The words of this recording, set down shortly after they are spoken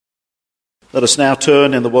Let us now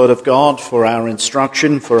turn in the Word of God for our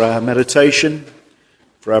instruction, for our meditation,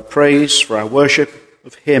 for our praise, for our worship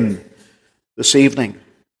of Him this evening.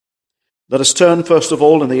 Let us turn first of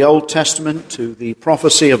all in the Old Testament to the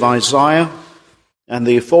prophecy of Isaiah and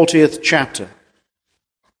the 40th chapter.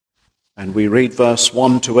 And we read verse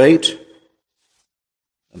 1 to 8,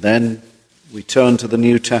 and then we turn to the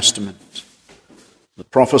New Testament. The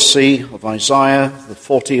prophecy of Isaiah, the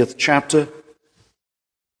 40th chapter,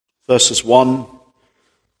 verses 1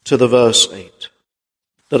 to the verse 8.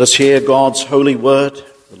 Let us hear God's holy word.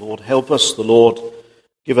 The Lord help us. The Lord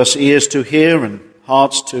give us ears to hear and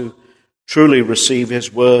hearts to truly receive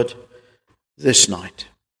His word this night.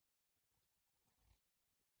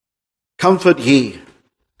 Comfort ye,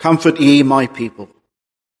 my people,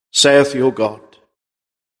 saith your God.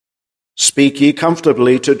 Speak ye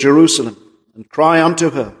comfortably to Jerusalem, and cry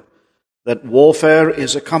unto her that warfare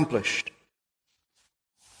is accomplished,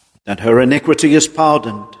 that her iniquity is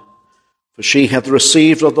pardoned, for she hath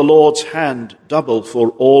received of the Lord's hand double for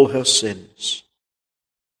all her sins.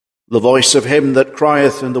 The voice of him that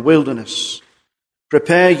crieth in the wilderness,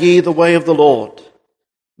 prepare ye the way of the Lord,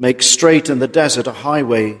 make straight in the desert a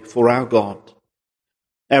highway for our God.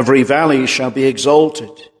 Every valley shall be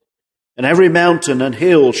exalted, and every mountain and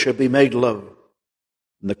hill shall be made low,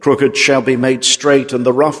 and the crooked shall be made straight, and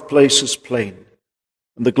the rough places plain,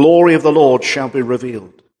 and the glory of the Lord shall be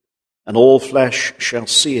revealed, and all flesh shall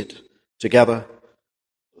see it together,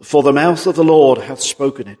 for the mouth of the Lord hath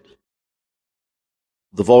spoken it.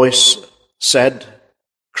 The voice said,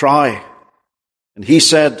 Cry. And he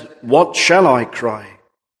said, What shall I cry?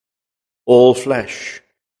 All flesh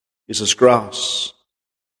is as grass,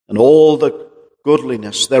 and all the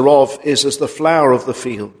goodliness thereof is as the flower of the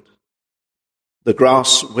field. The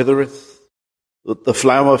grass withereth, the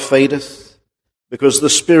flower fadeth, because the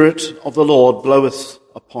Spirit of the Lord bloweth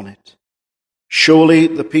upon it. Surely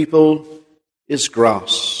the people is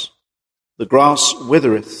grass. The grass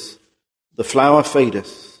withereth, the flower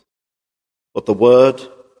fadeth, but the word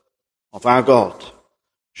of our God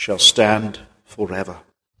shall stand forever.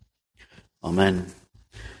 Amen.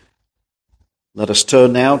 Let us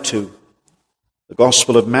turn now to the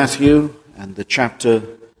Gospel of Matthew and the chapter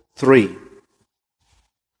 3.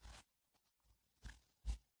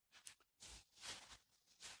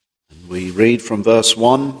 And we read from verse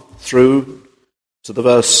 1 through to the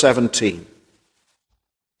verse 17.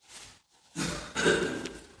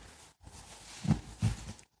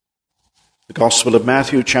 The Gospel of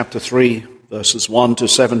Matthew, chapter 3, verses 1 to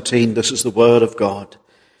 17. This is the word of God.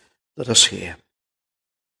 Let us hear.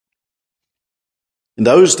 In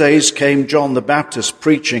those days came John the Baptist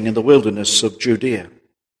preaching in the wilderness of Judea,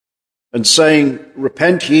 and saying,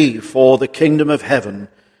 Repent ye, for the kingdom of heaven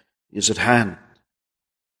is at hand.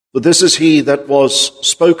 For this is he that was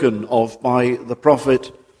spoken of by the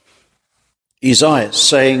prophet Isaiah,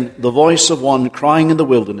 saying, The voice of one crying in the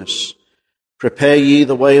wilderness, Prepare ye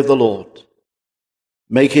the way of the Lord,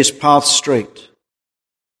 make his path straight.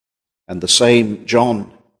 And the same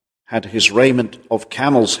John had his raiment of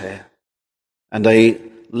camel's hair, and a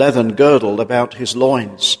leathern girdle about his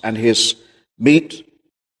loins, and his meat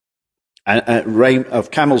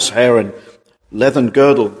of camel's hair and leathern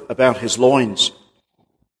girdle about his loins.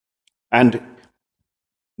 And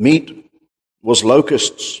meat was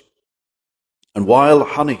locusts and wild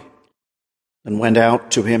honey, and went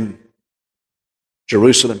out to him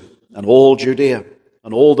Jerusalem and all Judea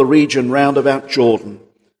and all the region round about Jordan,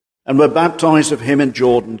 and were baptized of him in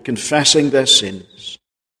Jordan, confessing their sins.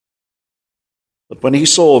 But when he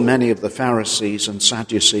saw many of the Pharisees and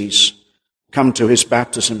Sadducees come to his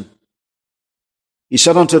baptism, he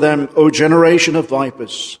said unto them, O generation of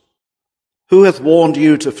vipers, who hath warned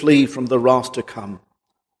you to flee from the wrath to come?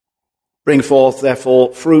 Bring forth,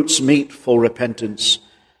 therefore, fruits meet for repentance.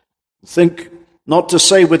 Think not to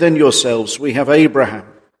say within yourselves, We have Abraham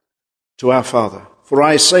to our father. For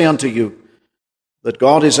I say unto you, that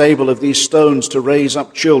God is able of these stones to raise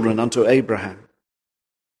up children unto Abraham.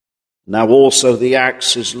 Now also the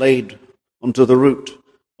axe is laid unto the root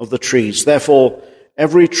of the trees. Therefore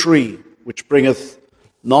every tree which bringeth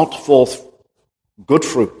not forth good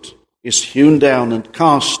fruit is hewn down and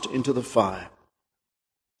cast into the fire.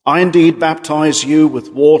 I indeed baptize you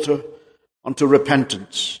with water unto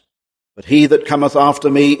repentance, but he that cometh after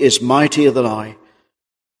me is mightier than I,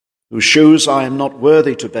 whose shoes I am not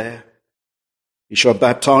worthy to bear. He shall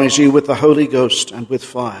baptize you with the Holy Ghost and with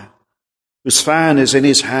fire, whose fan is in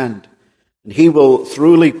his hand, and he will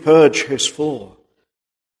thoroughly purge his floor,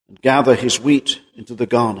 and gather his wheat into the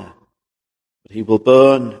garner, but he will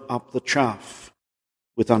burn up the chaff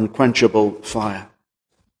with unquenchable fire.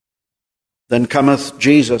 Then cometh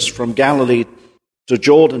Jesus from Galilee to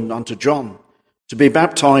Jordan unto John, to be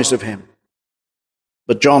baptized of him.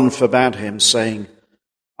 But John forbade him, saying,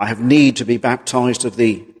 I have need to be baptized of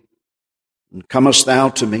thee, and comest thou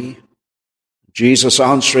to me? Jesus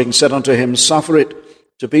answering said unto him, Suffer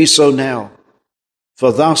it to be so now,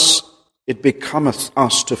 for thus it becometh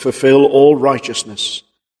us to fulfill all righteousness.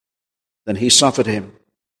 Then he suffered him.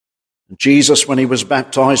 And Jesus, when he was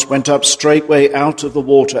baptized, went up straightway out of the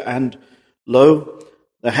water, and lo,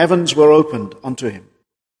 the heavens were opened unto him.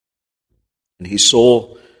 And he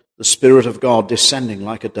saw the Spirit of God descending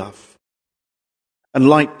like a dove, and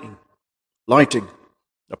lighting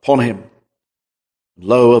upon him. And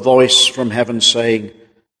lo, a voice from heaven saying,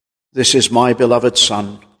 This is my beloved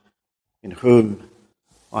Son, in whom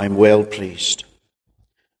I am well pleased.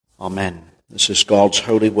 Amen. This is God's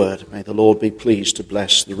holy word. May the Lord be pleased to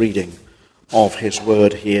bless the reading of his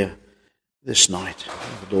word here this night.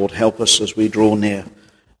 May the Lord help us as we draw near.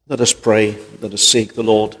 Let us pray, let us seek the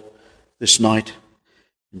Lord this night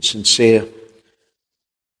in sincere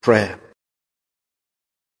prayer.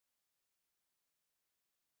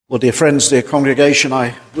 Well, dear friends, dear congregation,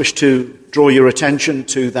 I wish to draw your attention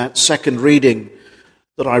to that second reading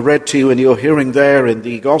that I read to you in your hearing there in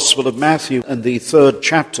the Gospel of Matthew and the 3rd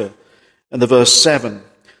chapter and the verse 7.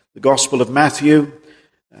 The Gospel of Matthew,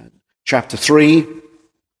 chapter 3.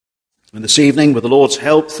 And this evening, with the Lord's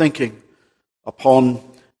help, thinking upon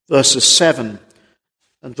verses 7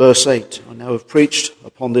 and verse 8. I know I've preached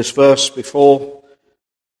upon this verse before,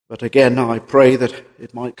 but again I pray that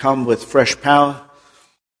it might come with fresh power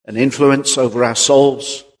and influence over our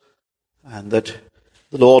souls, and that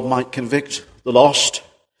the Lord might convict the lost.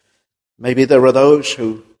 Maybe there are those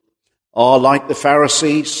who are like the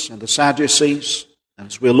Pharisees and the Sadducees, and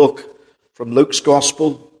as we look from Luke's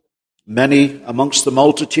Gospel, many amongst the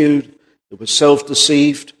multitude who were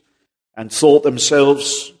self-deceived and thought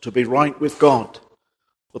themselves to be right with God.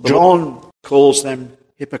 But John calls them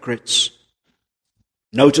hypocrites.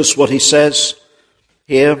 Notice what he says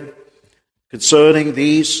here concerning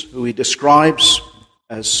these who he describes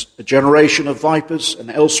as a generation of vipers,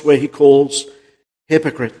 and elsewhere he calls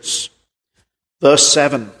hypocrites. Verse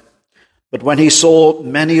 7, But when he saw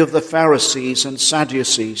many of the Pharisees and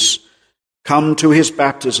Sadducees come to his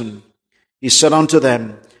baptism, he said unto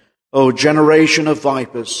them, O generation of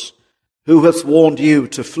vipers, who hath warned you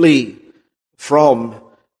to flee from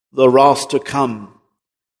the wrath to come?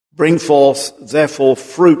 Bring forth therefore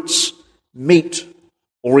fruits meet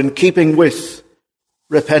or in keeping with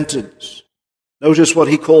repentance. Notice what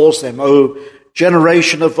he calls them. O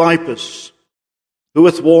generation of vipers, who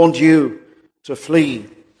hath warned you to flee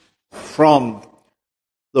from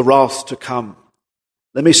the wrath to come?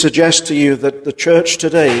 Let me suggest to you that the church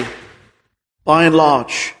today, by and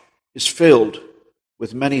large, is filled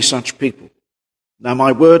with many such people. Now,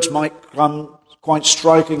 my words might come quite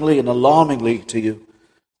strikingly and alarmingly to you,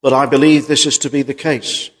 but I believe this is to be the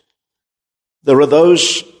case. There are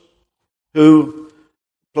those who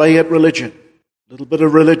play at religion, a little bit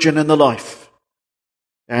of religion in the life,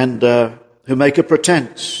 and who make a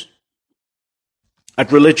pretense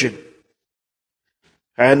at religion,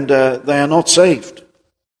 and they are not saved.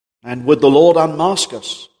 And would the Lord unmask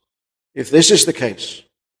us if this is the case?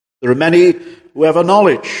 There are many who have a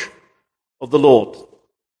knowledge of the Lord.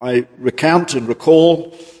 I recount and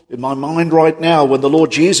recall in my mind right now when the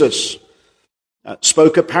Lord Jesus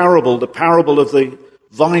spoke a parable, the parable of the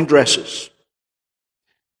vine dressers.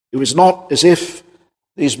 It was not as if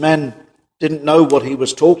these men didn't know what he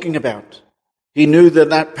was talking about. He knew that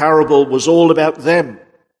that parable was all about them,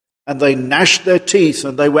 and they gnashed their teeth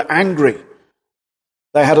and they were angry.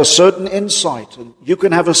 They had a certain insight, and you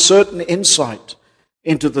can have a certain insight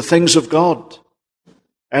into the things of God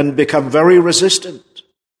and become very resistant.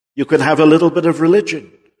 You can have a little bit of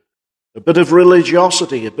religion, a bit of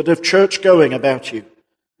religiosity, a bit of church going about you,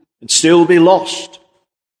 and still be lost.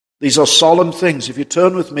 These are solemn things. If you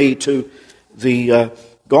turn with me to the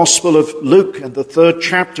Gospel of Luke and the 3rd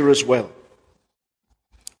chapter as well.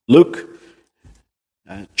 Luke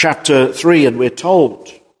chapter 3, and we're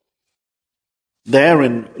told there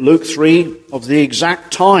in Luke 3 of the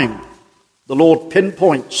exact time. The Lord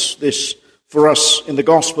pinpoints this for us in the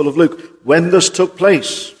Gospel of Luke, when this took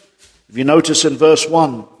place. If you notice in verse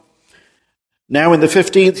 1, Now in the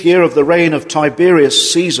 15th year of the reign of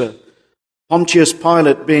Tiberius Caesar, Pontius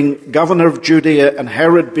Pilate being governor of Judea, and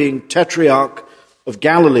Herod being tetrarch of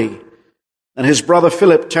Galilee, and his brother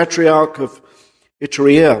Philip tetrarch of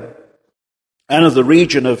Iturea, and of the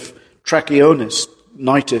region of Trachonitis,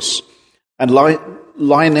 and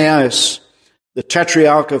Linnaeus, the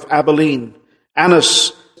tetrarch of Abilene,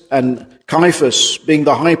 Annas and Caiaphas, being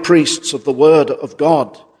the high priests of the word of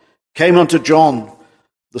God, came unto John,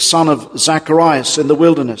 the son of Zacharias, in the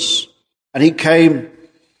wilderness. And he came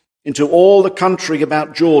into all the country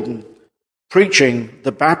about Jordan, preaching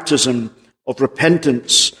the baptism of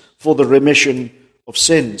repentance for the remission of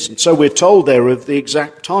sins. And so we're told there of the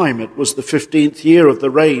exact time. It was the 15th year of the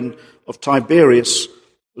reign of Tiberius,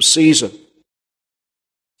 of Caesar.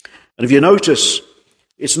 And if you notice,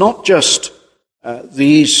 it's not just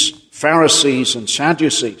these Pharisees and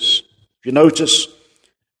Sadducees. If you notice,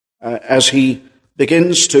 as he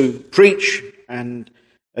begins to preach and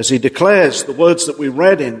as he declares the words that we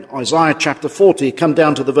read in Isaiah chapter 40, come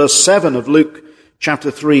down to the verse 7 of Luke chapter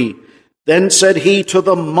 3. Then said he to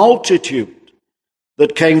the multitude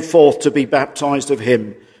that came forth to be baptized of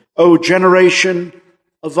him, O generation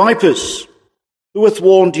of vipers, who hath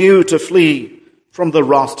warned you to flee from the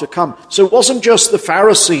wrath to come? So it wasn't just the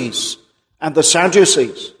Pharisees and the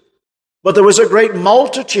Sadducees, but there was a great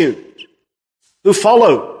multitude who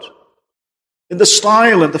followed in the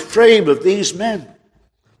style and the frame of these men.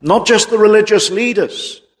 Not just the religious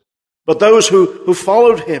leaders, but those who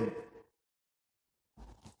followed him.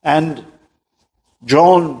 And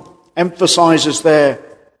John emphasizes there,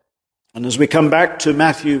 and as we come back to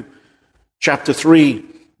Matthew chapter 3,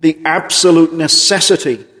 the absolute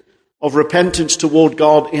necessity of repentance toward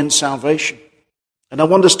God in salvation. And I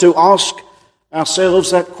want us to ask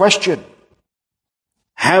ourselves that question.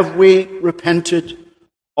 Have we repented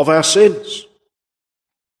of our sins?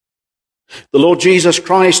 The Lord Jesus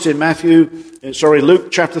Christ in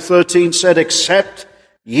Luke chapter 13 said, except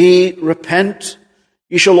ye repent,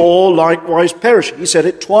 ye shall all likewise perish. He said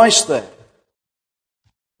it twice there.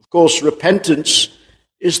 Of course, repentance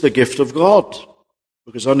is the gift of God,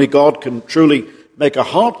 because only God can truly make a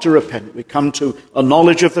heart to repent. We come to a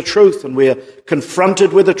knowledge of the truth, and we are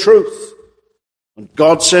confronted with the truth. And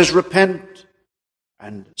God says repent,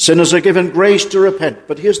 and sinners are given grace to repent.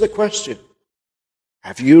 But here's the question.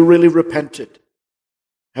 Have you really repented?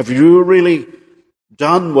 Have you really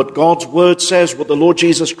done what God's word says, what the Lord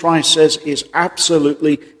Jesus Christ says is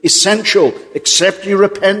absolutely essential? Except you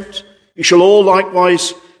repent, you shall all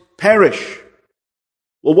likewise perish.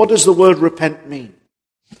 Well, what does the word repent mean?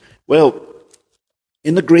 Well,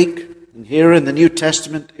 in the Greek, and here in the New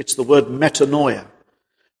Testament, it's the word metanoia,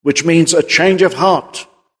 which means a change of heart.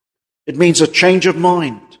 It means a change of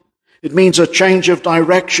mind. It means a change of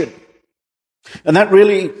direction. And that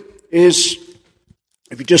really is,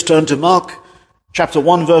 if you just turn to Mark chapter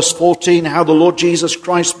 1 verse 14, how the Lord Jesus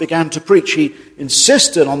Christ began to preach. He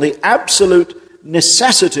insisted on the absolute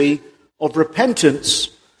necessity of repentance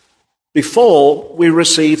before we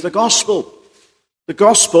receive the gospel. The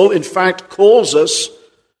gospel, in fact, calls us,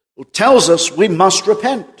 or tells us we must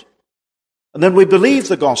repent. And then we believe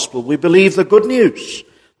the gospel. We believe the good news.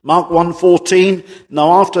 Mark 1:14,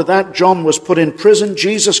 now after that John was put in prison,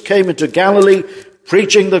 Jesus came into Galilee,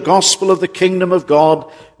 preaching the gospel of the kingdom of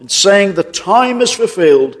God, and saying, the time is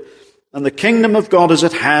fulfilled, and the kingdom of God is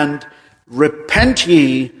at hand. Repent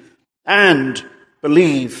ye, and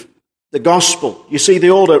believe the gospel. You see the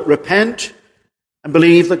order, repent and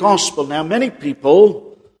believe the gospel. Now many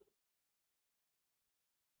people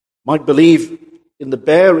might believe in the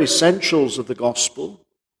bare essentials of the gospel.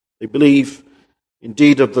 They believe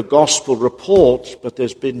indeed of the gospel report, but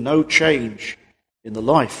there's been no change in the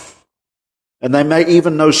life. And they may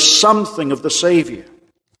even know something of the Savior.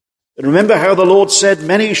 And remember how the Lord said,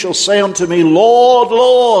 many shall say unto me, Lord,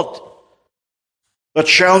 Lord, but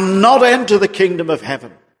shall not enter the kingdom of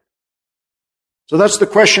heaven. So that's the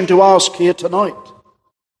question to ask here tonight.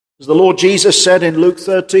 As the Lord Jesus said in Luke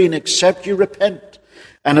 13, except you repent.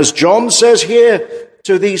 And as John says here,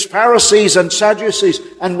 to these Pharisees and Sadducees,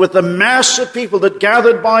 and with the mass of people that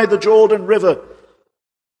gathered by the Jordan River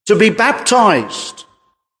to be baptized.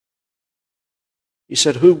 He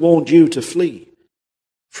said, who warned you to flee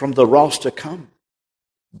from the wrath to come?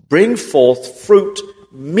 Bring forth fruit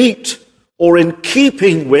meet or in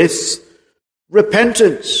keeping with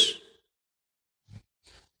repentance.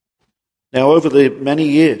 Now, over the many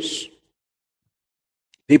years,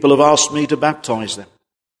 people have asked me to baptize them.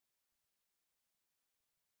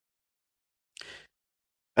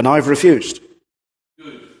 And I've refused.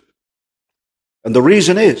 Good. And the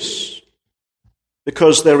reason is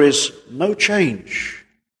because there is no change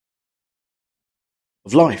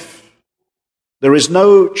of life. There is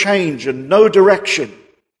no change and no direction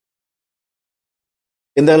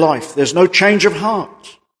in their life. There's no change of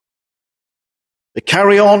heart. They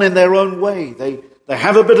carry on in their own way. They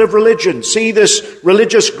have a bit of religion. See this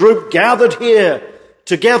religious group gathered here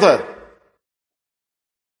together.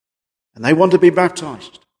 And they want to be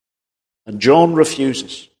baptized. And John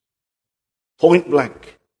refuses. point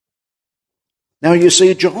blank. Now you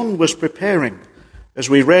see, John was preparing, as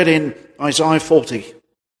we read in Isaiah 40.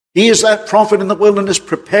 He is that prophet in the wilderness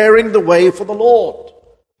preparing the way for the Lord.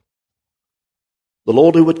 The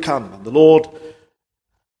Lord who would come, and the Lord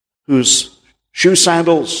whose shoe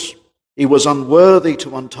sandals he was unworthy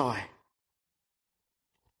to untie.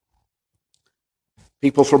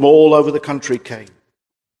 People from all over the country came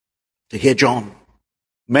to hear John.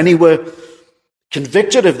 Many were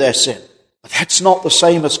convicted of their sin. But that's not the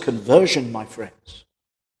same as conversion, my friends.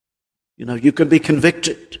 You know, you can be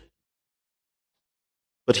convicted.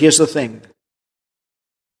 But here's the thing.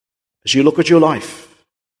 As you look at your life,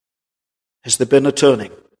 has there been a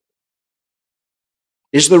turning?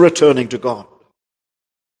 Is there a turning to God?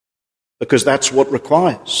 Because that's what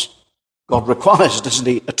God requires, doesn't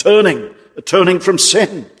he? A turning from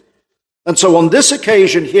sin. And so on this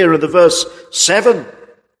occasion here in the verse 7,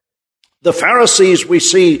 the Pharisees we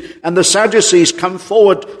see and the Sadducees come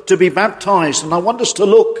forward to be baptized. And I want us to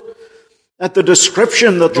look at the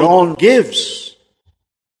description that John gives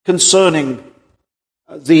concerning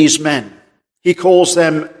these men. He calls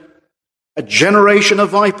them a generation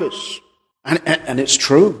of vipers. And it's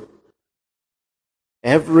true.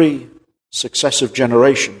 Every successive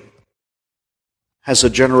generation has a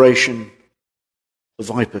generation of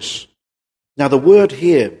vipers. Now the word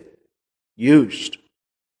here used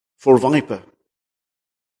for viper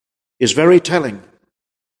is very telling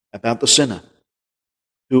about the sinner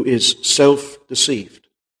who is self-deceived.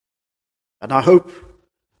 And I hope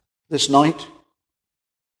this night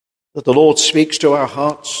that the Lord speaks to our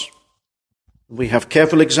hearts. We have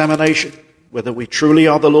careful examination whether we truly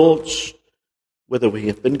are the Lord's, whether we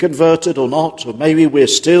have been converted or not, or maybe we're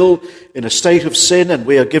still in a state of sin and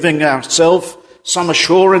we are giving ourselves some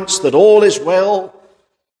assurance that all is well.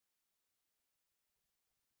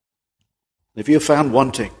 If you're found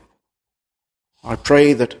wanting, I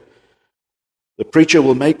pray that the preacher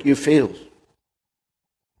will make you feel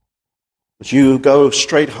that you go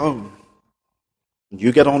straight home and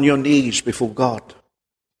you get on your knees before God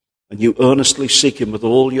and you earnestly seek him with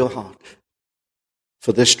all your heart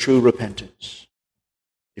for this true repentance.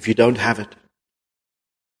 If you don't have it,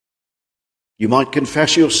 you might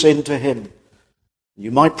confess your sin to him.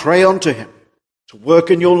 You might pray unto him to work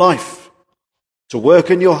in your life, to work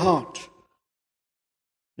in your heart.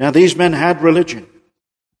 Now these men had religion,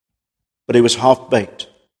 but it was half-baked.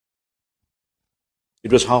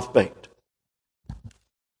 It was half-baked.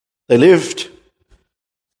 They lived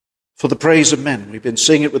for the praise of men. We've been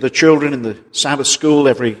seeing it with the children in the Sabbath school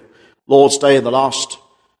every Lord's Day in the last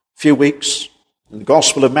few weeks. In the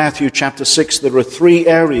Gospel of Matthew chapter 6, there are 3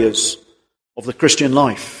 areas of the Christian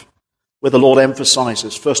life where the Lord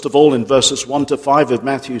emphasizes. First of all, in verses 1 to 5 of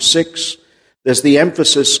Matthew 6, there's the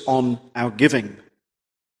emphasis on our giving.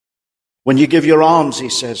 When you give your alms, he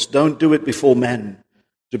says, don't do it before men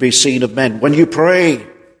to be seen of men. When you pray,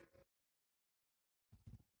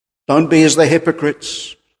 don't be as the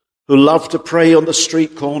hypocrites who love to pray on the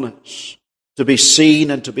street corners to be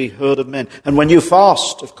seen and to be heard of men. And when you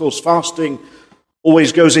fast, of course, fasting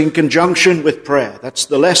always goes in conjunction with prayer. That's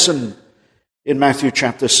the lesson in Matthew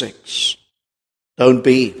chapter 6. Don't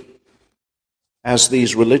be as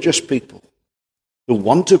these religious people who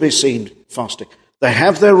want to be seen fasting. They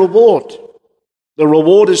have their reward. The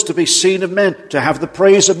reward is to be seen of men, to have the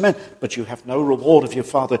praise of men. But you have no reward of your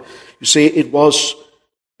Father. You see, it was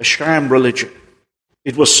a sham religion.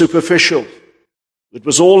 It was superficial. It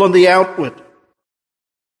was all on the outward.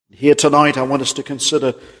 Here tonight I want us to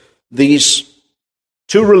consider these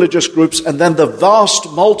 2 religious groups and then the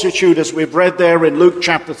vast multitude, as we've read there in Luke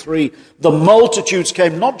chapter 3. The multitudes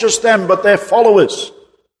came, not just them, but their followers.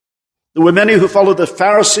 There were many who followed the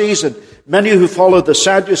Pharisees and many who followed the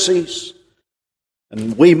Sadducees.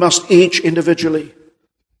 And we must each individually,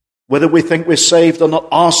 whether we think we're saved or not,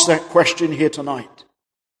 ask that question here tonight.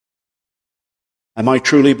 Am I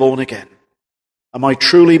truly born again? Am I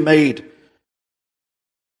truly made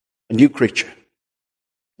a new creature?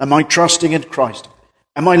 Am I trusting in Christ?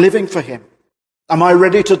 Am I living for him? Am I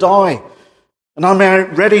ready to die? And am I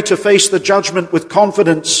ready to face the judgment with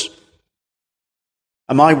confidence?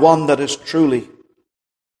 Am I one that is truly,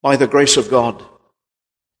 by the grace of God,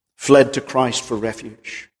 fled to Christ for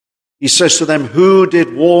refuge? He says to them, who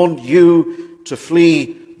did warn you to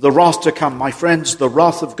flee the wrath to come? My friends, the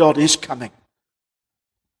wrath of God is coming.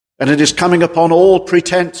 And it is coming upon all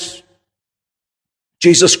pretense.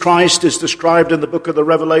 Jesus Christ is described in the book of the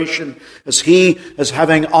Revelation as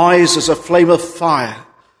having eyes as a flame of fire.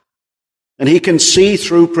 And he can see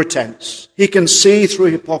through pretense. He can see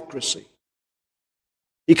through hypocrisy.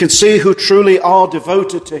 He can see who truly are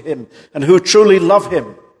devoted to him and who truly love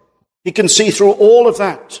him. He can see through all of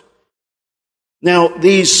that. Now,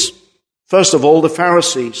 first of all, the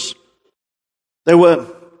Pharisees, they were,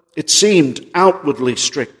 it seemed, outwardly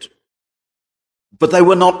strict, but they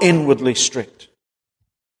were not inwardly strict.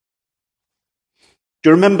 Do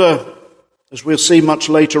you remember, as we'll see much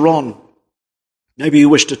later on, maybe you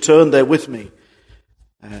wish to turn there with me.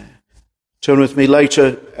 Turn with me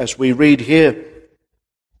later as we read here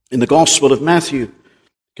in the Gospel of Matthew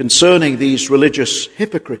concerning these religious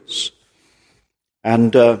hypocrites.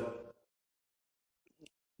 And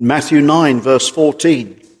Matthew 9, verse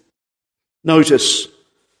 14, notice,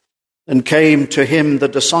 and came to him the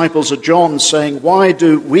disciples of John, saying, Why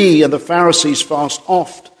do we and the Pharisees fast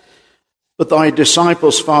oft, but thy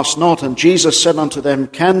disciples fast not? And Jesus said unto them,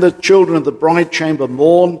 Can the children of the bride chamber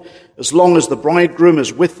mourn as long as the bridegroom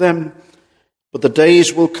is with them? But the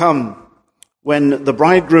days will come when the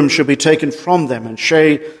bridegroom shall be taken from them, and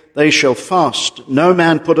they shall fast. No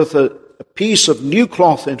man putteth a piece of new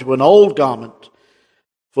cloth into an old garment,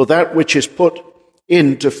 for that which is put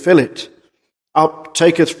in to fill it up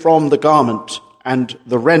taketh from the garment, and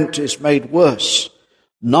the rent is made worse.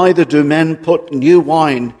 Neither do men put new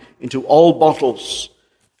wine into old bottles,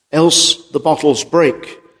 else the bottles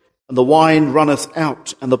break, and the wine runneth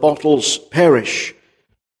out, and the bottles perish.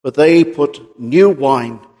 But they put new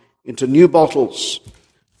wine into new bottles,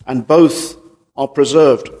 and both are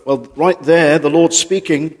preserved. Well, right there, the Lord's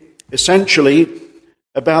speaking essentially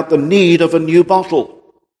about the need of a new bottle.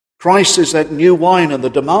 Christ is that new wine, and the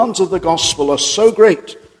demands of the gospel are so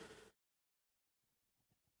great.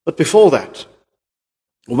 But before that,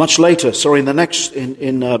 or much later,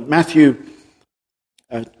 in Matthew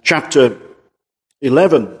chapter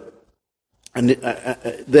 11, and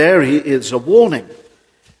there is a warning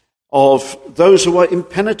of those who are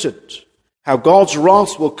impenitent, how God's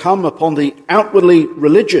wrath will come upon the outwardly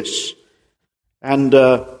religious, and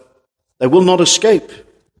they will not escape.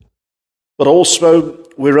 But also,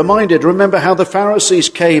 we're reminded, remember how the Pharisees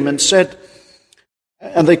came and said,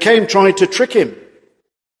 and they came trying to trick him,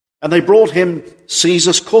 and they brought him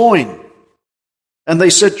Caesar's coin. And they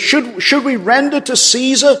said, should we render to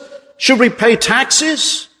Caesar? Should we pay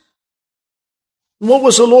taxes? And what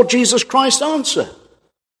was the Lord Jesus Christ's answer?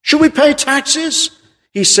 Should we pay taxes?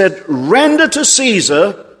 He said, render to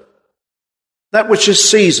Caesar that which is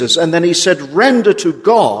Caesar's. And then he said, render to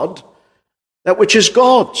God that which is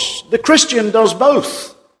God's. The Christian does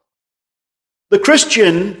both. The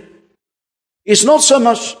Christian is not so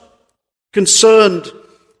much concerned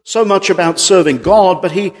so much about serving God,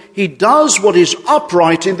 but he does what is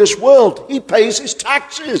upright in this world. He pays his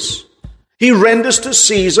taxes. He renders to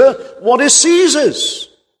Caesar what is Caesar's.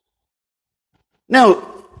 Now,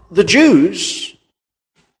 the Jews,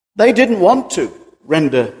 they didn't want to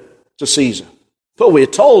render to Caesar. But we're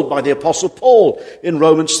told by the Apostle Paul in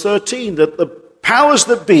Romans 13 that the powers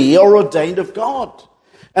that be are ordained of God.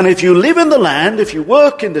 And if you live in the land, if you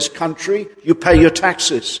work in this country, you pay your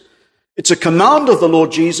taxes. It's a command of the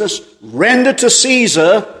Lord Jesus, render to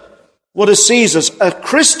Caesar what is Caesar's. A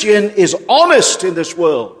Christian is honest in this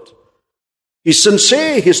world. He's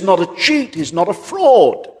sincere, he's not a cheat, he's not a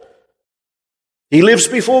fraud. He lives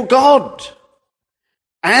before God.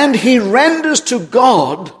 And he renders to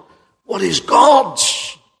God what is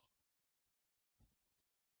God's.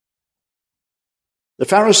 The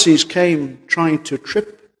Pharisees came trying to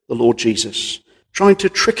trip the Lord Jesus, trying to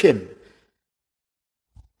trick him.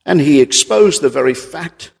 And he exposed the very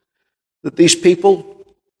fact that these people,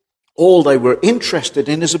 all they were interested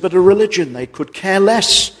in is a bit of religion. They could care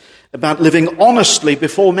less about living honestly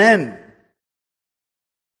before men.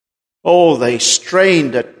 Oh, they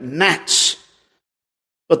strained at gnats,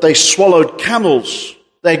 but they swallowed camels.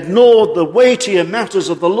 They ignored the weightier matters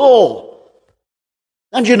of the law.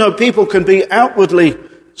 And you know, people can be outwardly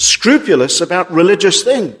scrupulous about religious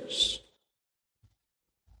things.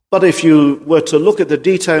 But if you were to look at the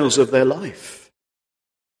details of their life,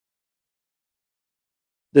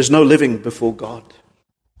 there's no living before God.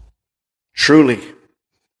 Truly,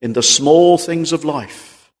 in the small things of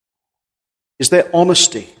life, is there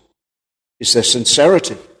honesty? Is there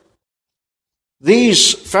sincerity?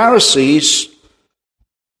 These Pharisees,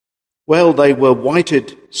 well, they were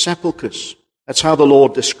whited sepulchres. That's how the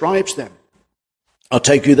Lord describes them. I'll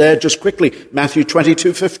take you there just quickly. Matthew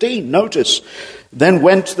 22:15. Notice. Then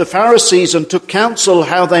went the Pharisees and took counsel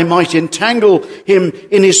how they might entangle him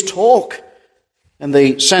in his talk. And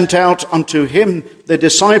they sent out unto him their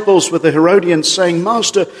disciples with the Herodians, saying,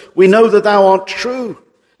 Master, we know that thou art true,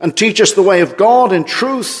 and teachest the way of God in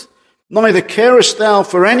truth. Neither carest thou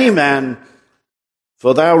for any man,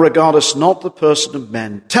 for thou regardest not the person of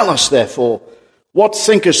men. Tell us, therefore, what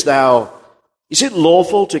thinkest thou Is it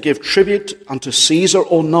lawful to give tribute unto Caesar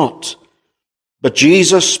or not? But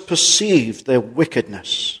Jesus perceived their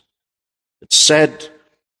wickedness, but said,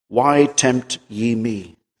 Why tempt ye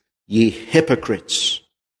me, ye hypocrites?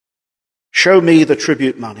 Show me the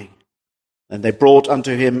tribute money. And they brought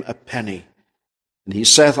unto him a penny. And he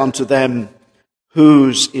saith unto them,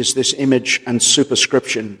 Whose is this image and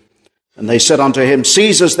superscription? And they said unto him,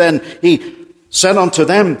 Caesar's. Then he said unto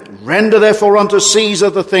them, Render therefore unto Caesar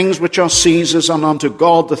the things which are Caesar's, and unto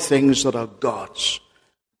God the things that are God's.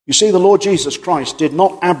 You see, the Lord Jesus Christ did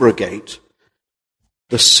not abrogate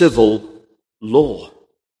the civil law.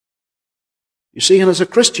 You see, and as a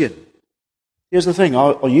Christian, here's the thing,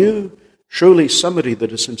 are you truly somebody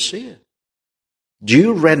that is sincere? Do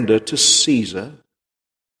you render to Caesar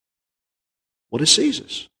what is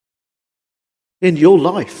Caesar's? In your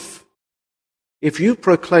life, if you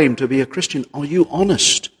proclaim to be a Christian, are you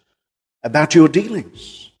honest about your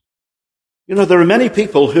dealings? You know, there are many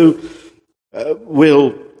people who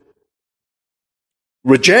will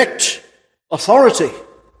reject authority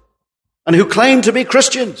and who claim to be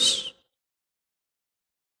Christians.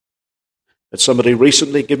 Had somebody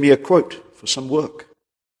recently give me a quote for some work.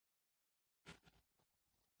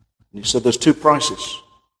 And he said, there's two prices.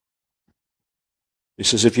 He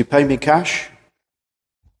says, if you pay me cash,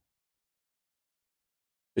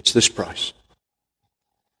 it's this price.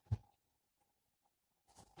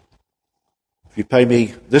 If you pay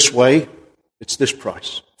me this way, it's this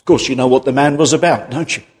price. Of course, you know what the man was about,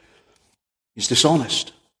 don't you? He's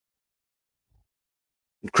dishonest.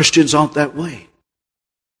 And Christians aren't that way.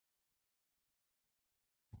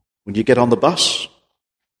 When you get on the bus,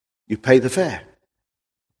 you pay the fare,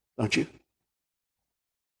 don't you?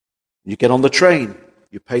 You get on the train,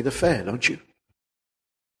 you pay the fare, don't you?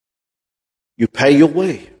 You pay your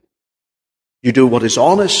way. You do what is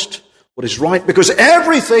honest, what is right, because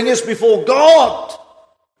everything is before God.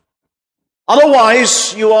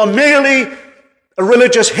 Otherwise, you are merely a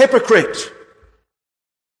religious hypocrite.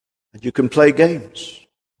 And you can play games.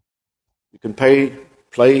 You can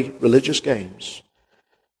play religious games.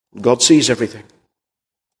 God sees everything.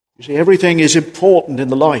 You see, everything is important in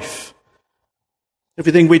the life.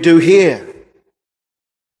 Everything we do here,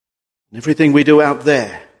 and everything we do out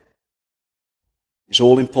there is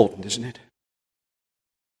all important, isn't it?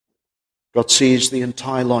 God sees the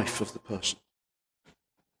entire life of the person.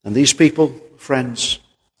 And these people, friends,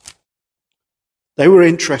 they were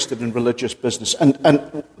interested in religious business,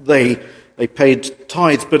 and they paid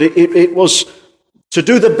tithes, but it was to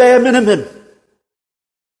do the bare minimum.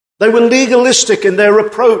 They were legalistic in their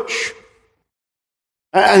approach.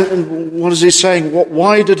 And what is he saying?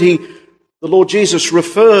 Why did the Lord Jesus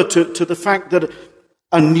refer to the fact that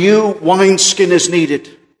a new wineskin is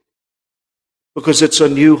needed? Because it's a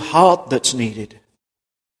new heart that's needed.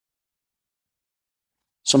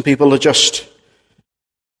 Some people are just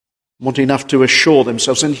want enough to assure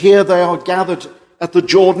themselves. And here they are gathered at the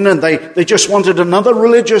Jordan, and they just wanted another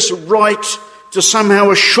religious rite to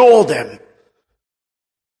somehow assure them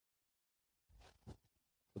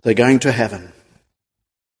that they're going to heaven.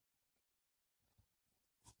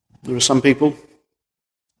 There are some people,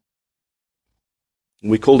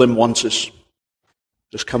 and we call them onces,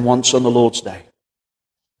 just come once on the Lord's Day.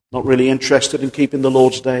 Not really interested in keeping the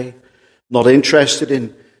Lord's Day, not interested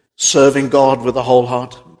in serving God with the whole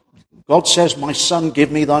heart. God says, my son,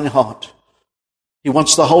 give me thine heart. He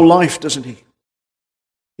wants the whole life, doesn't he?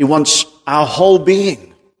 He wants our whole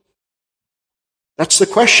being. That's the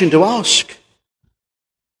question to ask.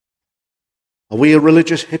 Are we a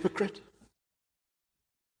religious hypocrite?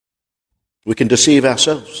 We can deceive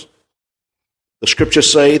ourselves. The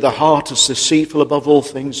scriptures say the heart is deceitful above all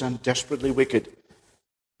things and desperately wicked.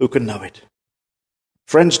 Who can know it?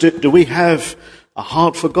 Friends, do we have a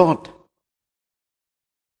heart for God?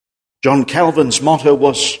 John Calvin's motto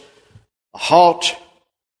was, a heart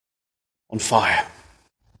on fire.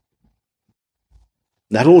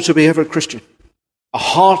 That ought to be every Christian. A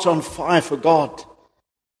heart on fire for God.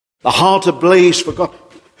 A heart ablaze for God.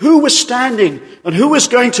 Who was standing and who was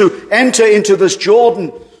going to enter into this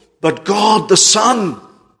Jordan but God the Son?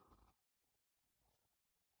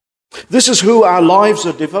 This is who our lives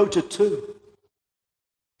are devoted to.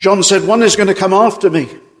 John said, one is going to come after me.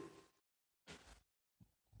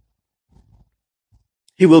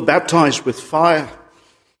 He will baptize with fire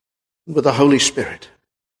and with the Holy Spirit.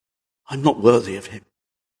 I'm not worthy of him.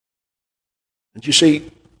 And you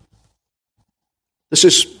see, this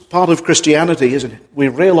is part of Christianity, isn't it? We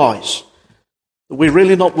realize that we're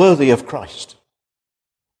really not worthy of Christ.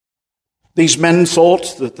 These men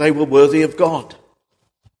thought that they were worthy of God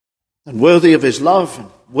and worthy of his love and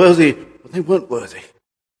worthy, but they weren't worthy.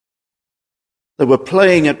 They were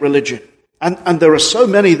playing at religion. And there are so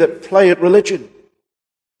many that play at religion.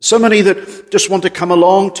 So many that just want to come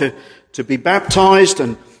along to be baptized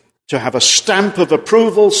and to have a stamp of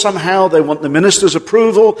approval somehow. They want the minister's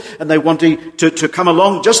approval, and they want to come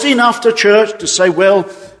along just enough to church to say, well,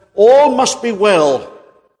 all must be well.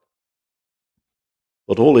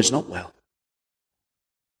 But all is not well.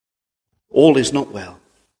 All is not well.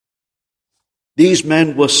 These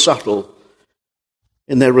men were subtle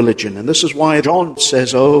in their religion. And this is why John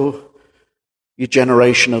says, oh, you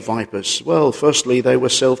generation of vipers. Well, firstly, they were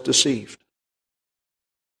self-deceived.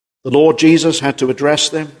 The Lord Jesus had to address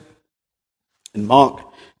them in John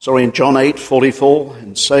 8:44,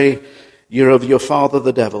 and say, you're of your father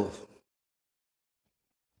the devil.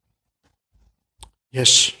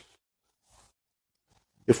 Yes,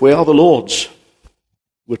 if we are the Lord's,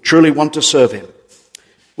 we truly want to serve him.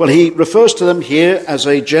 Well, he refers to them here as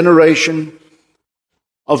a generation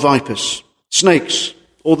of vipers, snakes.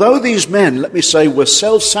 Although these men, let me say, were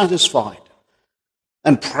self-satisfied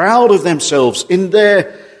and proud of themselves in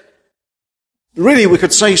their, really we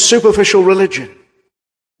could say, superficial religion.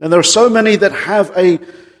 And there are so many that have a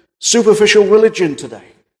superficial religion today.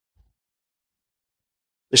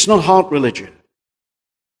 It's not heart religion.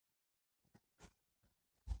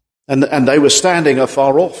 And they were standing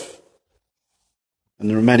afar off. And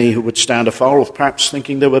there are many who would stand afar off, perhaps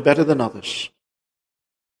thinking they were better than others.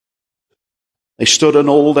 They stood in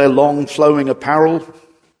all their long flowing apparel.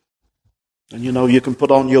 And you can put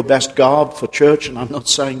on your best garb for church, and I'm not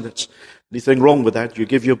saying there's anything wrong with that. You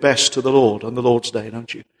give your best to the Lord on the Lord's Day,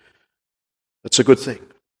 don't you? That's a good thing.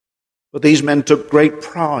 But these men took great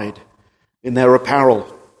pride in their apparel,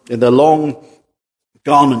 in their long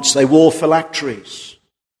garments. They wore phylacteries.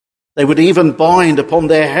 They would even bind upon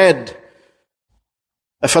their head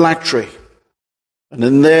a phylactery. And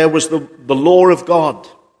then there was the law of God.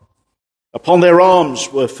 Upon their arms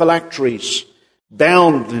were phylacteries,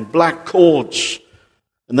 bound in black cords.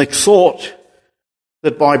 And they thought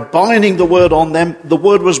that by binding the word on them, the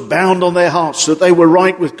word was bound on their hearts, that they were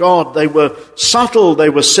right with God. They were subtle, they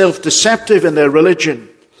were self-deceptive in their religion.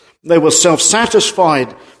 They were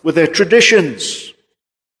self-satisfied with their traditions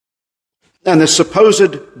and their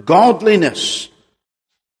supposed godliness.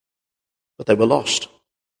 But they were lost.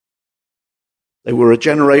 They were a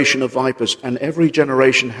generation of vipers, and every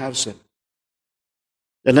generation has them.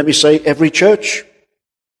 And let me say, every church.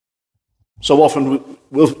 So often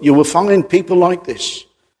you will find people like this,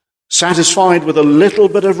 satisfied with a little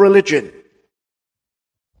bit of religion,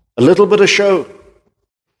 a little bit of show,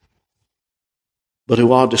 but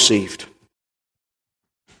who are deceived,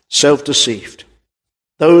 self-deceived.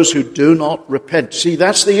 Those who do not repent. See,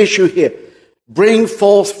 that's the issue here. Bring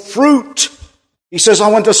forth fruit. He says,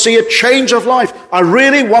 I want to see a change of life. I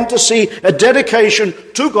really want to see a dedication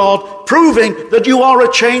to God, proving that you are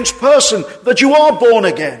a changed person, that you are born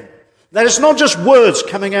again. That it's not just words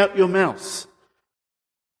coming out your mouth.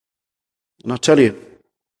 And I tell you,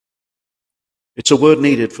 it's a word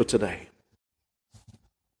needed for today.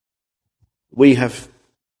 We have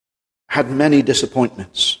had many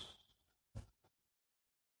disappointments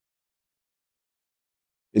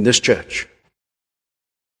in this church.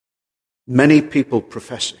 Many people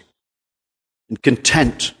professing and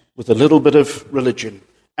content with a little bit of religion,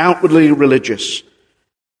 outwardly religious.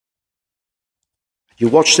 You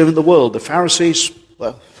watch them in the world. The Pharisees,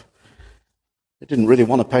 well, they didn't really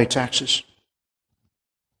want to pay taxes.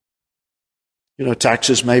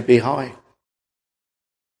 Taxes may be high.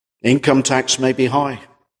 Income tax may be high.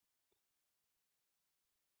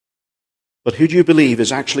 But who do you believe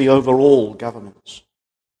is actually over all governments?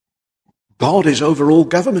 God is over all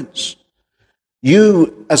governments.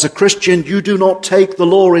 You, as a Christian, you do not take the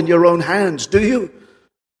law in your own hands, do you?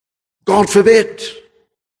 God forbid.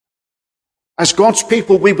 As God's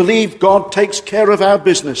people, we believe God takes care of our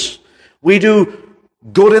business. We do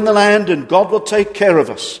good in the land, and God will take care of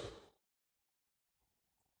us.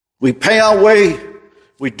 We pay our way,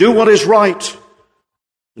 we do what is right,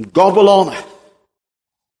 and God will honor.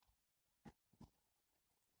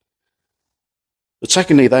 But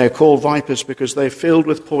secondly, they are called vipers because they're filled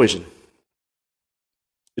with poison.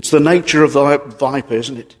 It's the nature of the viper,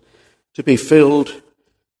 isn't it? To be filled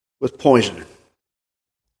with poison.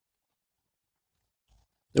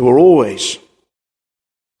 They were always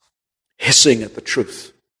hissing at the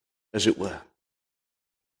truth, as it were.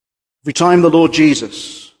 Every time the Lord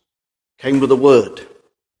Jesus came with a word,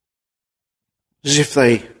 as if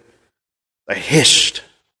they hissed.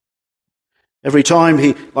 Every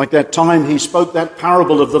time like that time he spoke that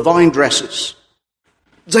parable of the vine dressers,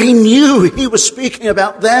 they knew he was speaking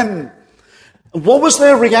about them. And what was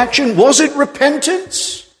their reaction? Was it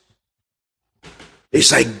repentance? is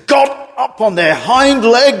they got up on their hind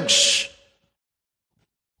legs.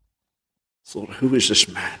 Thought, who is this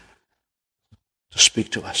man to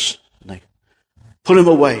speak to us? And they put him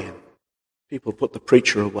away. And people put the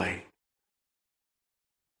preacher away.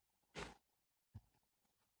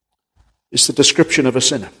 It's the description of a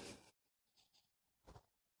sinner.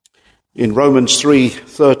 In Romans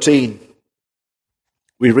 3:13,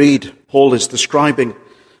 we read, Paul is describing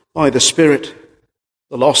by the Spirit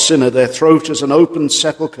the lost sinner. Their throat is an open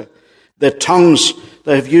sepulchre. Their tongues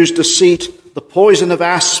they have used deceit. The poison of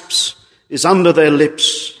asps is under their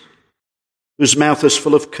lips, whose mouth is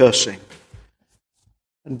full of cursing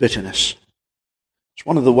and bitterness. It's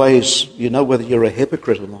one of the ways you know whether you're a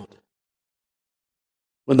hypocrite or not.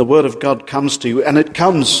 When the word of God comes to you, and it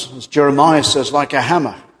comes, as Jeremiah says, like a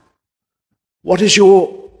hammer, what is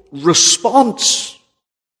your response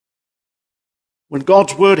when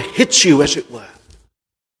God's word hits you, as it were?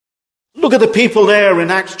 Look at the people there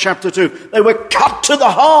in Acts chapter 2. They were cut to the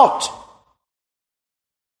heart.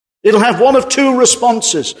 It'll have one of two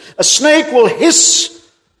responses. A snake will hiss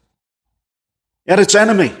at its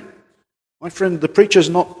enemy. My friend, the preacher's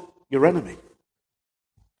not your enemy.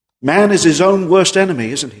 Man is his own worst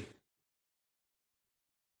enemy, isn't he?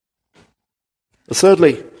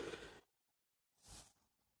 Thirdly,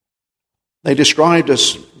 they described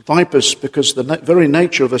as vipers because the very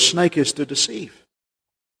nature of a snake is to deceive.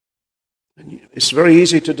 And it's very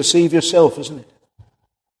easy to deceive yourself, isn't it?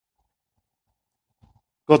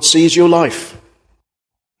 God sees your life.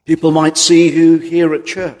 People might see you here at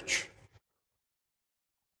church.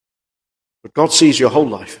 But God sees your whole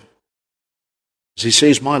life, as he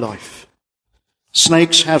sees my life.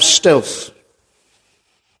 Snakes have stealth.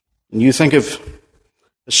 And you think of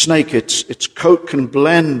a snake, its coat can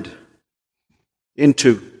blend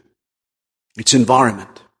into its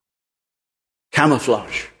environment.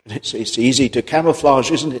 Camouflage. It's easy to camouflage,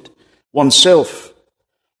 isn't it? Oneself.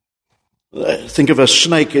 Think of a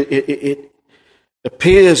snake. It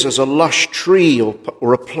appears as a lush tree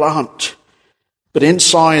or a plant, but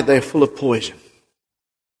inside they're full of poison.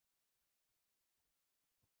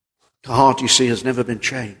 The heart, you see, has never been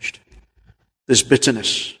changed. There's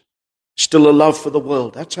bitterness. Still a love for the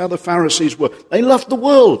world. That's how the Pharisees were. They loved the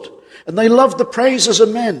world, and they loved the praises of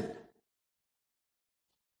men.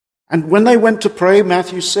 And when they went to pray,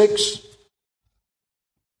 Matthew 6,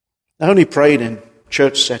 they only prayed in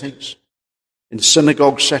church settings, in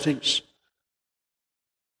synagogue settings.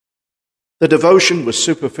 The devotion was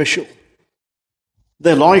superficial.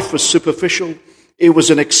 Their life was superficial. It was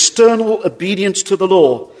an external obedience to the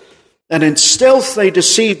law. And in stealth they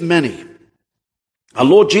deceived many. Our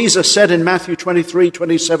Lord Jesus said in Matthew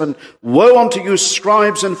 23:27, "Woe unto you,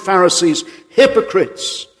 scribes and Pharisees,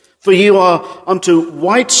 hypocrites! For you are unto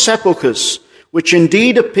white sepulchres, which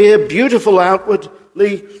indeed appear beautiful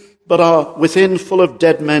outwardly, but are within full of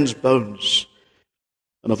dead men's bones,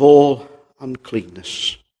 and of all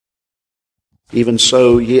uncleanness. Even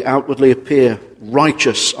so ye outwardly appear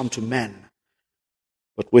righteous unto men,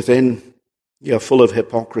 but within ye are full of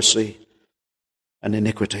hypocrisy and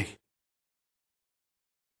iniquity."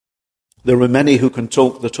 There are many who can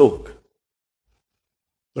talk the talk.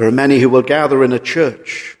 There are many who will gather in a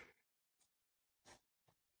church.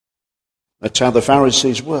 That's how the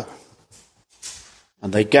Pharisees were.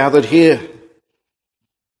 And they gathered here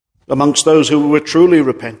amongst those who were truly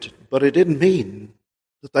repentant. But it didn't mean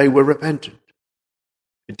that they were repentant.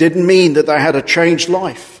 It didn't mean that they had a changed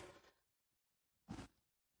life.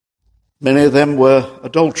 Many of them were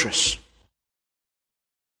adulterous.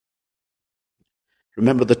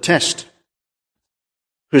 Remember the test.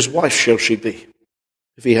 Whose wife shall she be?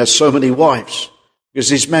 If he has so many wives. Because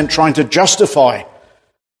these men trying to justify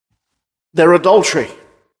their adultery.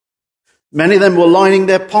 Many of them were lining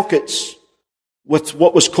their pockets with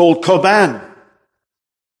what was called koban.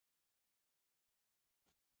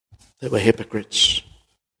 They were hypocrites.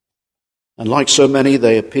 And like so many,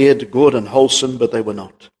 they appeared good and wholesome, but they were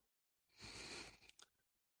not.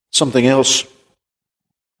 Something else,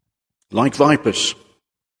 like vipers,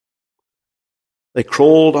 they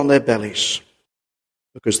crawled on their bellies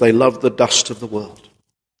because they loved the dust of the world.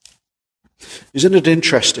 Isn't it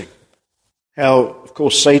interesting how, of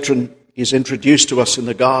course, Satan is introduced to us in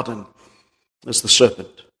the garden as the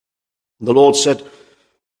serpent. And the Lord said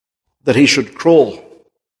that he should crawl.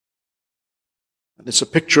 And it's a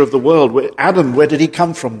picture of the world. Adam, where did he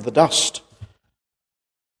come from? The dust.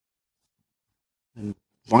 And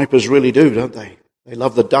vipers really do, don't they? They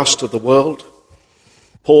love the dust of the world.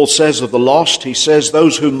 Paul says of the lost, he says,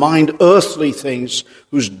 those who mind earthly things,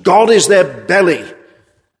 whose God is their belly,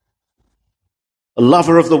 a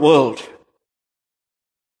lover of the world.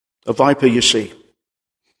 A viper, you see,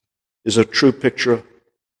 is a true picture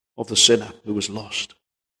of the sinner who was lost.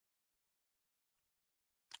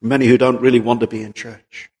 Many who don't really want to be in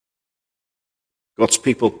church. God's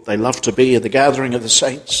people, they love to be in the gathering of the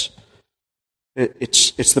saints.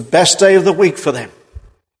 It's the best day of the week for them.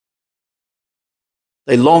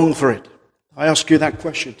 They long for it. I ask you that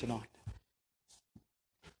question tonight.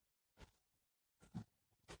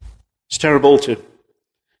 It's terrible to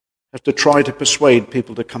have to try to persuade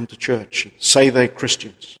people to come to church and say they're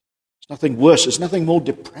Christians. There's nothing worse. There's nothing more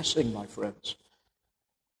depressing, my friends.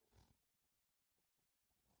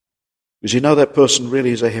 Because you know that person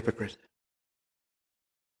really is a hypocrite.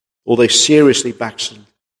 Or they seriously backslid.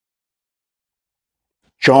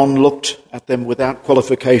 John looked at them without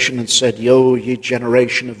qualification and said, "Yo, ye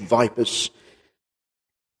generation of vipers,"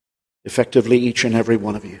 effectively each and every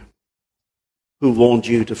one of you, who warned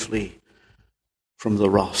you to flee from the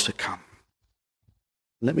wrath to come.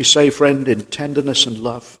 Let me say, friend, in tenderness and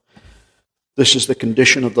love, this is the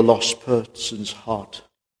condition of the lost person's heart.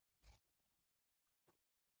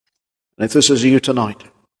 And if this is you tonight,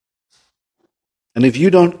 and if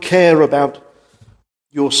you don't care about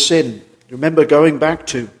your sin, remember going back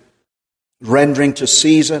to rendering to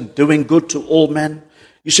Caesar and doing good to all men.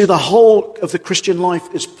 You see, the whole of the Christian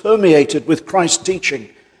life is permeated with Christ's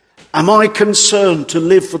teaching. Am I concerned to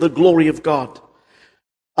live for the glory of God?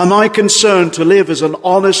 Am I concerned to live as an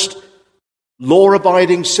honest,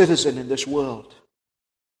 law-abiding citizen in this world?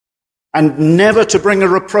 And never to bring a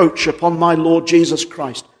reproach upon my Lord Jesus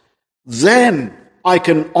Christ? Then I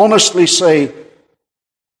can honestly say,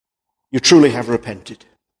 you truly have repented.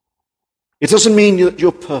 It doesn't mean that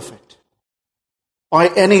you're perfect by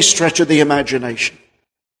any stretch of the imagination.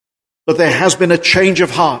 But there has been a change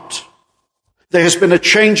of heart. There has been a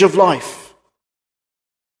change of life.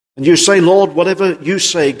 And you say, Lord, whatever you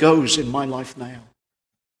say goes in my life now.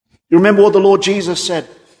 You remember what the Lord Jesus said?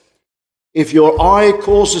 If your eye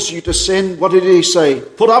causes you to sin, what did he say?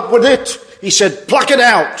 Put up with it. He said, pluck it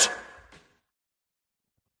out.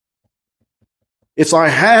 If thy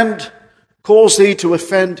hand cause thee to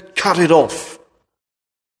offend, cut it off.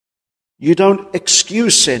 You don't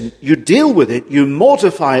excuse sin. You deal with it. You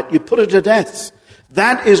mortify it. You put it to death.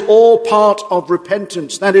 That is all part of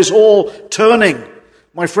repentance. That is all turning.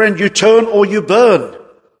 My friend, you turn or you burn.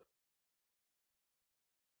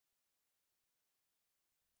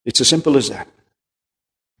 It's as simple as that.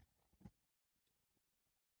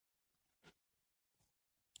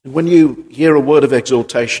 And when you hear a word of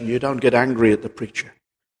exhortation, you don't get angry at the preacher.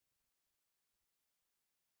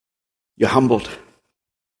 You're humbled.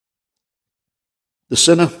 The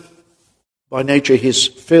sinner, by nature, is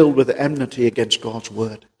filled with enmity against God's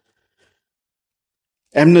word.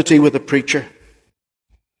 Enmity with the preacher.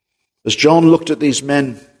 As John looked at these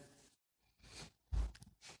men,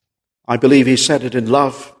 I believe he said it in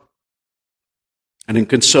love and in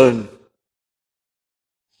concern.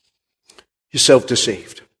 You're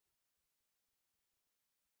self-deceived.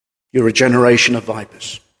 You're a generation of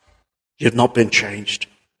vipers. You've not been changed.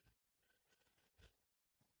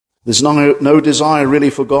 There's no desire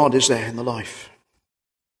really for God, is there, in the life?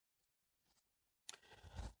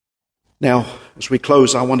 Now, as we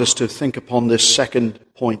close, I want us to think upon this second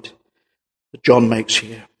point that John makes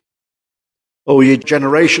here. O ye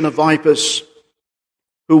generation of vipers,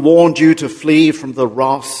 who warned you to flee from the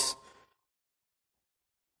wrath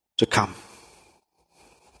to come.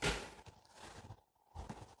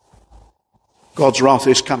 God's wrath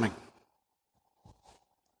is coming.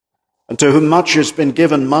 And to whom much has been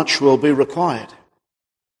given, much will be required.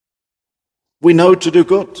 We know to do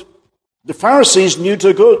good. The Pharisees knew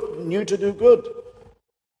to do good.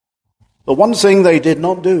 But one thing they did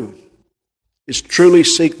not do is truly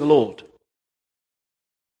seek the Lord.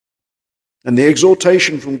 And the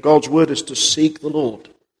exhortation from God's word is to seek the Lord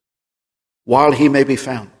while he may be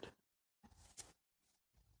found.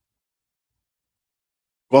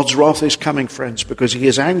 God's wrath is coming, friends, because he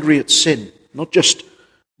is angry at sin, not just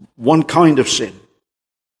one kind of sin,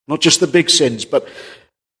 not just the big sins, but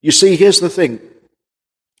you see, here's the thing.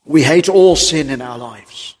 We hate all sin in our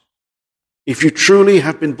lives. If you truly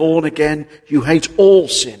have been born again, you hate all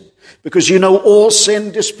sin, because you know all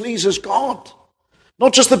sin displeases God.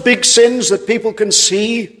 Not just the big sins that people can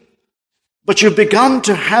see, but you've begun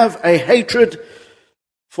to have a hatred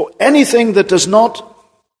for anything that does not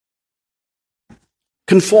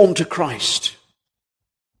conform to Christ.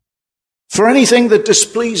 For anything that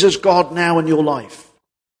displeases God now in your life.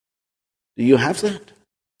 Do you have that?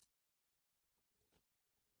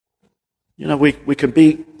 You know, we can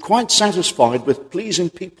be quite satisfied with pleasing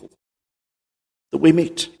people that we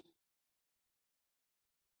meet.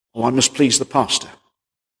 Oh, I must please the pastor.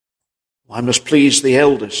 I must please the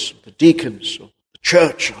elders, the deacons, or the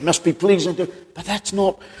church. I must be pleasing to... But that's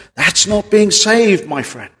not being saved, my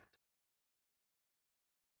friend.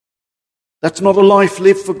 That's not a life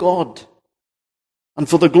lived for God and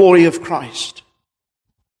for the glory of Christ.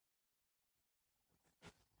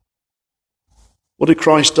 What did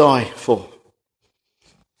Christ die for?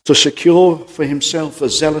 To secure for himself a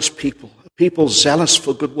zealous people, a people zealous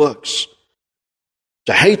for good works,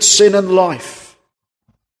 to hate sin and life,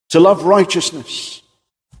 to love righteousness.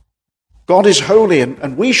 God is holy,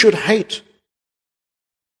 and we should hate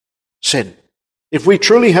sin. If we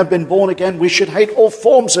truly have been born again, we should hate all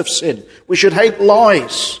forms of sin. We should hate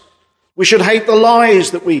lies. We should hate the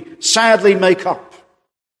lies that we sadly make up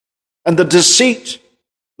and the deceit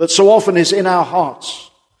that so often is in our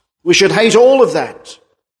hearts. We should hate all of that.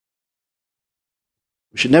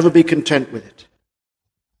 We should never be content with it.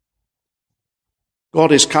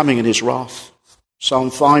 God is coming in his wrath.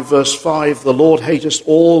 Psalm 5 verse 5, the Lord hateth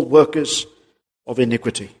all workers of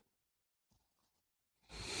iniquity.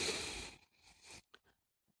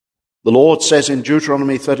 The Lord says in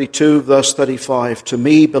Deuteronomy 32 verse 35, to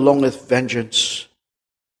me belongeth vengeance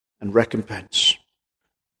and recompense.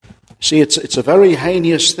 See, it's a very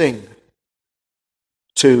heinous thing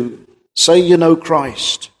to say you know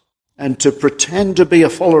Christ and to pretend to be a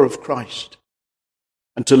follower of Christ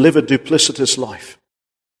and to live a duplicitous life.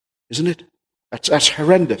 Isn't it? That's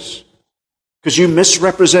horrendous. Because you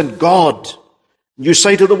misrepresent God. You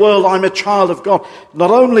say to the world, I'm a child of God. Not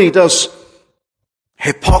only does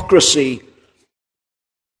hypocrisy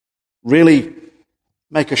really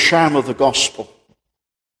make a sham of the gospel,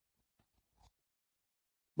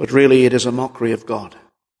 but really it is a mockery of God,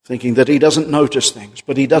 thinking that he doesn't notice things,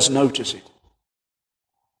 but he does notice it.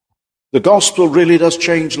 The gospel really does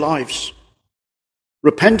change lives.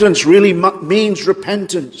 Repentance really means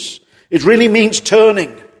repentance. It really means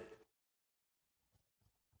turning.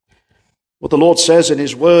 What the Lord says in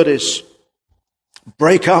his word is,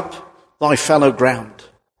 break up thy fallow ground,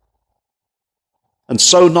 and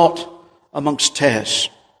sow not amongst tares.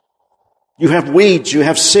 You have weeds, you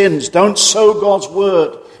have sins. Don't sow God's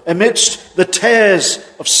word amidst the tares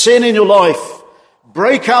of sin in your life.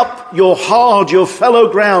 Break up your hard, your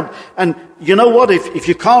fallow ground. And you know what? If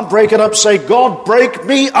you can't break it up, say, God, break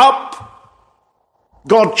me up.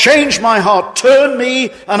 God, change my heart. Turn me,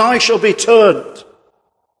 and I shall be turned.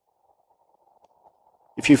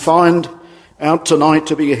 If you find out tonight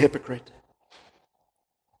to be a hypocrite,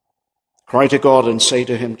 cry to God and say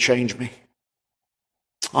to him, change me.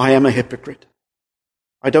 I am a hypocrite.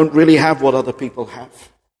 I don't really have what other people have,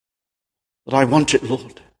 but I want it,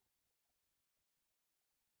 Lord.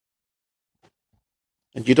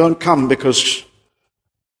 And you don't come because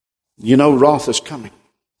you know wrath is coming.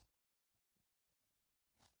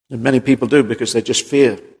 And many people do because they just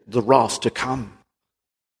fear the wrath to come.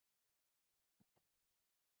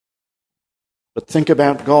 But think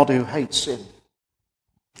about God who hates sin.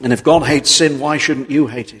 And if God hates sin, why shouldn't you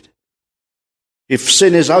hate it? If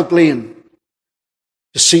sin is ugly and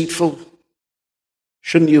deceitful,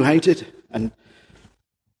 shouldn't you hate it? And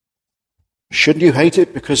shouldn't you hate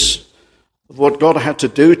it because of what God had to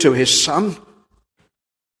do to his Son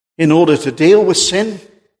in order to deal with sin?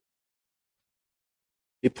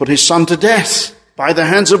 He put his Son to death by the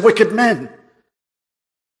hands of wicked men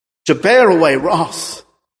to bear away wrath,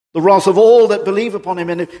 the wrath of all that believe upon him.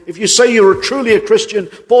 And if you say you're truly a Christian,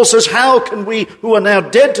 Paul says, how can we who are now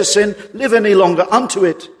dead to sin live any longer unto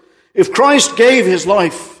it? If Christ gave his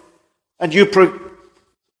life and you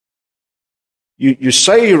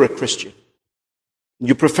say you're a Christian,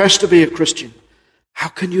 you profess to be a Christian, how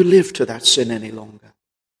can you live to that sin any longer?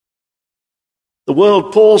 The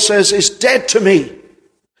world, Paul says, is dead to me,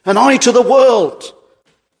 and I to the world.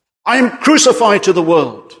 I am crucified to the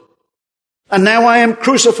world, and now I am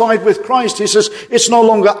crucified with Christ. He says, it's no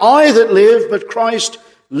longer I that live, but Christ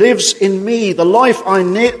lives in me. The life I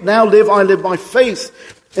now live, I live by faith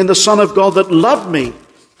in the Son of God that loved me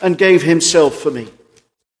and gave himself for me.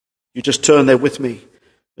 You just turn there with me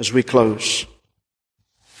as we close.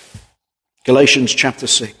 Galatians chapter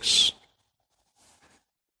 6.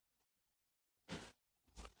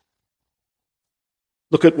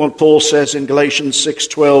 Look at what Paul says in Galatians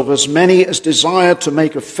 6:12. As many as desire to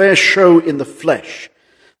make a fair show in the flesh,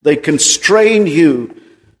 they constrain you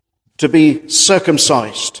to be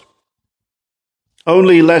circumcised,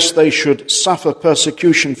 only lest they should suffer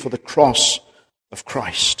persecution for the cross of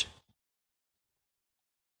Christ.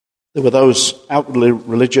 There were those outwardly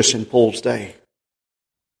religious in Paul's day,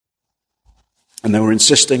 and they were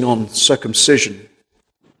insisting on circumcision.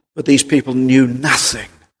 But these people knew nothing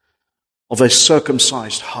of a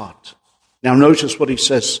circumcised heart. Now notice what he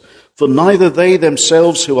says. For neither they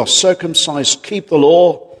themselves who are circumcised keep the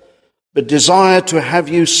law, but desire to have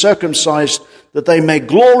you circumcised, that they may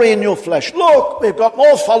glory in your flesh. Look, we've got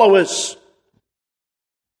more followers.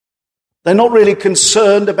 They're not really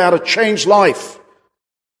concerned about a changed life.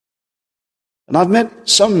 And I've met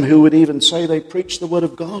some who would even say they preach the word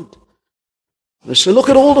of God. They say, look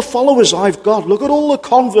at all the followers I've got. Look at all the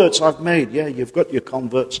converts I've made. Yeah, you've got your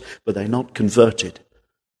converts, but they're not converted.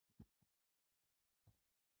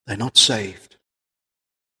 They're not saved.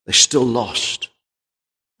 They're still lost.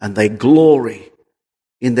 And they glory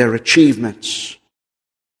in their achievements.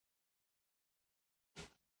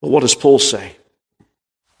 But what does Paul say?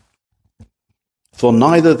 For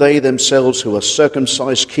neither they themselves who are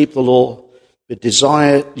circumcised keep the law, but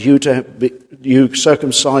desire you to be you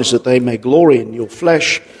circumcised that they may glory in your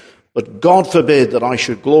flesh. But God forbid that I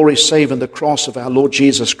should glory save in the cross of our Lord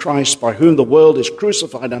Jesus Christ, by whom the world is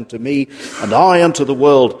crucified unto me, and I unto the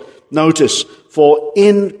world. Notice, for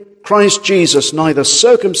in Christ Jesus neither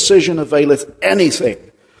circumcision availeth anything,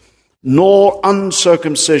 nor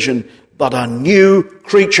uncircumcision, but a new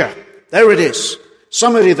creature. There it is.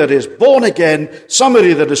 Somebody that is born again,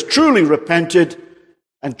 somebody that has truly repented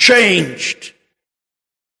and changed.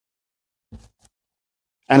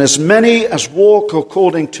 And as many as walk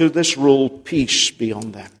according to this rule, peace be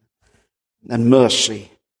on them, and mercy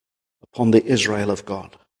upon the Israel of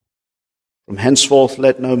God. From henceforth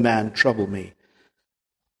let no man trouble me,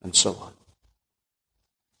 and so on.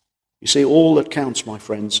 You see, all that counts, my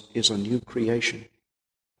friends, is a new creation.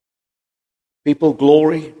 People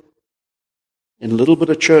glory in a little bit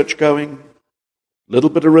of church going, a little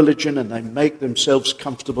bit of religion, and they make themselves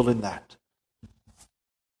comfortable in that.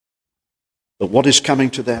 But what is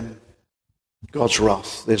coming to them? God's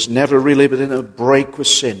wrath. There's never really been a break with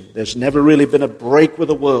sin. There's never really been a break with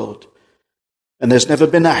the world. And there's never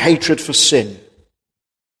been a hatred for sin.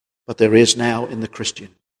 But there is now in the Christian.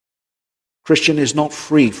 Christian is not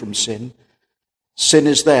free from sin. Sin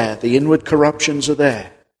is there. The inward corruptions are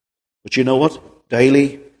there. But you know what?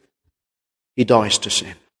 Daily, he dies to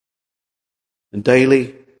sin. And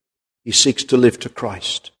daily, he seeks to live to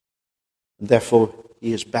Christ. And therefore,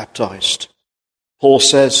 he is baptized. Paul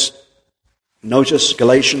says, notice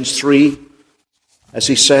Galatians 3, as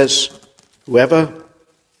he says, whoever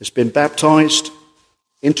has been baptized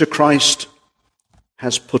into Christ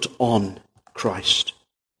has put on Christ.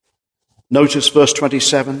 Notice verse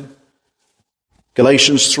 27,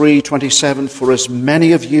 Galatians 3:27, for as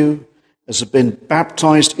many of you as have been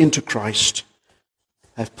baptized into Christ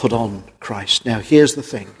have put on Christ. Now here's the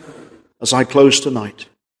thing, as I close tonight,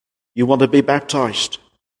 you want to be baptized,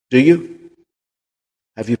 do you?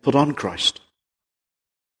 Have you put on Christ?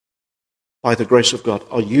 By the grace of God,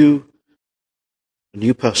 are you a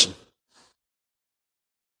new person?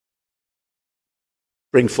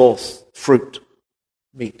 Bring forth fruit,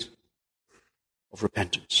 meat of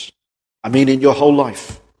repentance. I mean, in your whole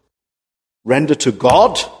life, render to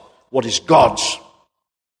God what is God's.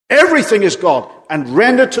 Everything is God. And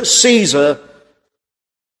render to Caesar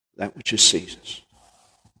that which is Caesar's.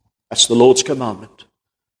 That's the Lord's commandment,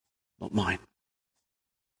 not mine.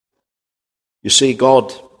 You see,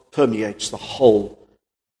 God permeates the whole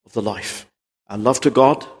of the life. Our love to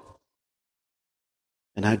God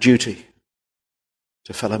and our duty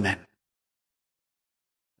to fellow men.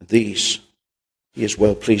 And these he is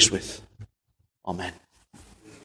well pleased with. Amen.